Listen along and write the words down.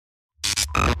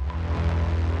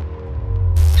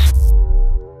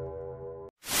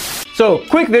So,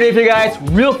 quick video for you guys,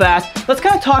 real fast. Let's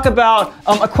kind of talk about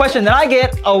a question that I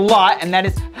get a lot, and that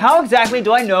is, how exactly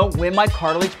do I know when my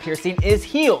cartilage piercing is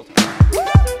healed?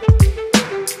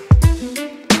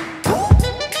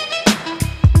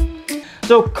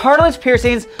 So, cartilage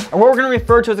piercings are what we're going to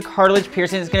refer to as a cartilage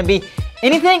piercing. It's going to be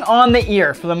anything on the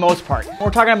ear for the most part.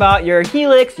 We're talking about your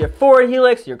helix, your forward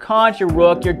helix, your conch, your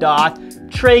rook, your dot,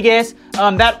 tragus.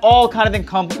 That all kind of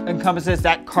encompasses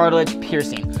that cartilage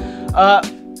piercing.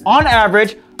 On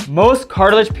average, most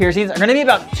cartilage piercings are going to be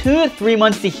about 2 to 3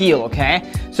 months to heal, okay?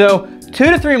 So 2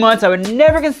 to 3 months, I would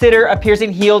never consider a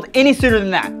piercing healed any sooner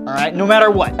than that, all right? No matter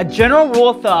what. A general rule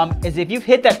of thumb is if you've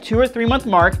hit that 2 or 3 month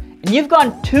mark and you've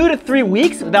gone 2 to 3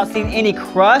 weeks without seeing any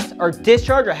crust or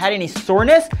discharge or had any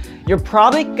soreness, you're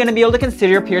probably gonna be able to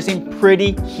consider your piercing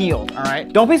pretty healed, all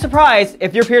right? Don't be surprised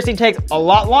if your piercing takes a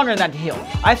lot longer than that to heal.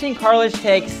 I've seen cartilage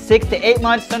take 6 to 8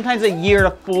 months, sometimes a year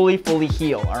to fully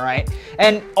heal, all right?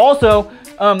 And also,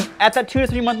 at that 2 to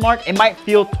 3 month mark, it might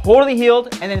feel totally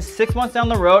healed, and then 6 months down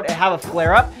the road, it have a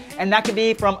flare up, and that could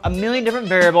be from a million different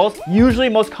variables. Usually,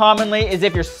 most commonly, is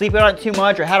if you're sleeping on it too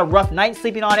much or had a rough night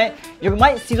sleeping on it, you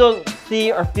might see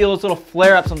or feel those little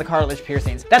flare-ups on the cartilage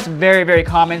piercings. That's very, very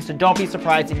common, so don't be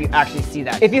surprised if you actually see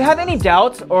that. If you have any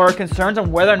doubts or concerns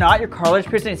on whether or not your cartilage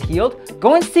piercing is healed,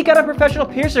 go and seek out a professional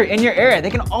piercer in your area. They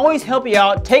can always help you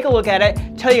out, take a look at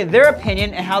it, tell you their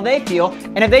opinion and how they feel,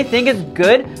 and if they think it's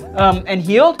good and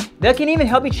healed, they can even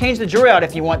help you change the jewelry out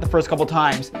if you want the first couple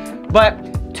times.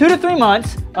 But 2 to 3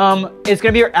 months is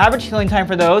gonna be your average healing time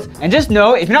for those. And just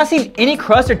know, if you're not seeing any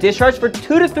crust or discharge for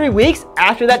 2 to 3 weeks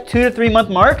after that 2 to 3 month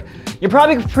mark, you're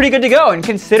probably pretty good to go and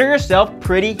consider yourself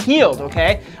pretty healed,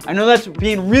 okay? I know that's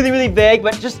being really, really vague,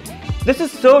 but just, this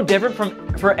is so different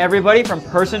for everybody, from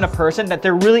person to person, that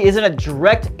there really isn't a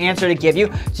direct answer to give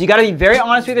you. So you gotta be very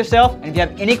honest with yourself, and if you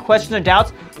have any questions or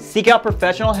doubts, seek out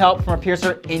professional help from a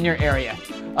piercer in your area.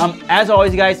 As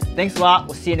always, you guys, thanks a lot.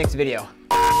 We'll see you next video.